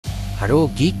Hello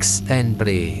geeks and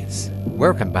brains,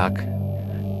 welcome back.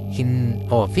 In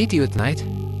our video tonight,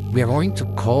 we are going to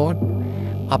code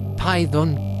a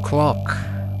Python clock.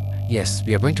 Yes,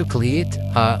 we are going to create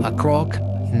a clock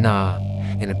in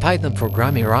a Python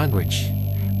programming language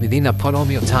within a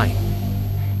polynomial time.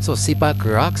 So sit back,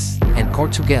 relax, and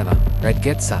code together. Let's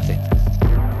get started.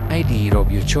 IDE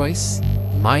of your choice,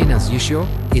 mine as usual,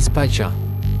 is PyCharm.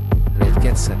 Let's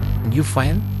get started. New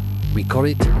file, we call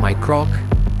it my clock.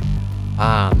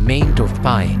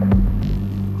 main.py.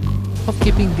 Of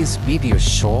keeping this video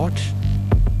short,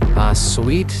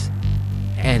 sweet,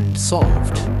 and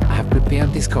soft, I have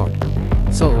prepared this code.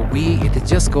 So it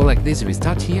just go like this. We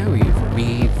start here.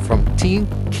 We from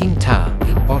tkinta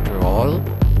import all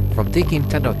from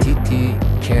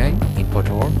tkinta.ttk import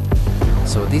all.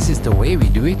 So this is the way we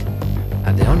do it.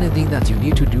 And the only thing that you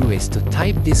need to do is to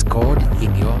type this code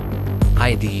in your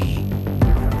IDE.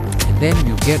 Then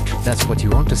you get that's what you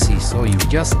want to see. So you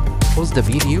just pause the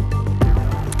video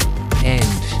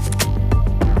and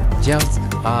just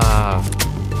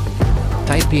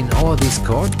type in all this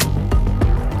code.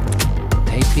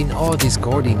 Type in all this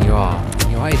code in your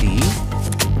IDE,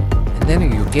 and then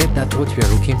you get that what you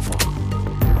are looking for.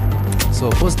 So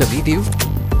pause the video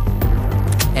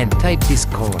and type this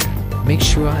code. Make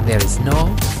sure there is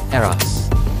no errors,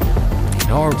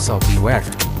 and also beware.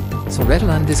 So let's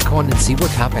run this code and see what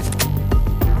happened.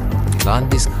 We run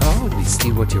this code, we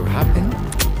see what will happen.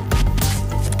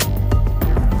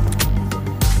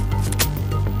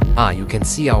 You can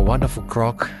see our wonderful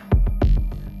clock.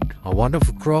 Our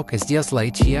wonderful clock is just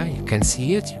right here. You can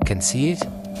see it,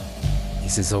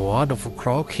 This is a wonderful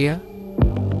clock here.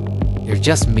 You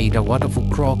just made a wonderful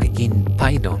clock in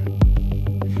Python.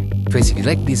 Please, if you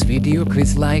like this video,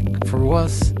 please like for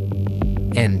us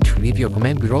and leave your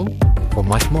comment below for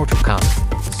much more to come.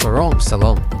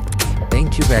 Salam.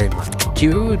 Thank you very much.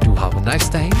 You do have a nice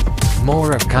time.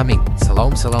 More are coming.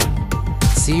 Salam.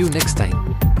 See you next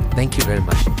time. Thank you very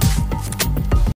much.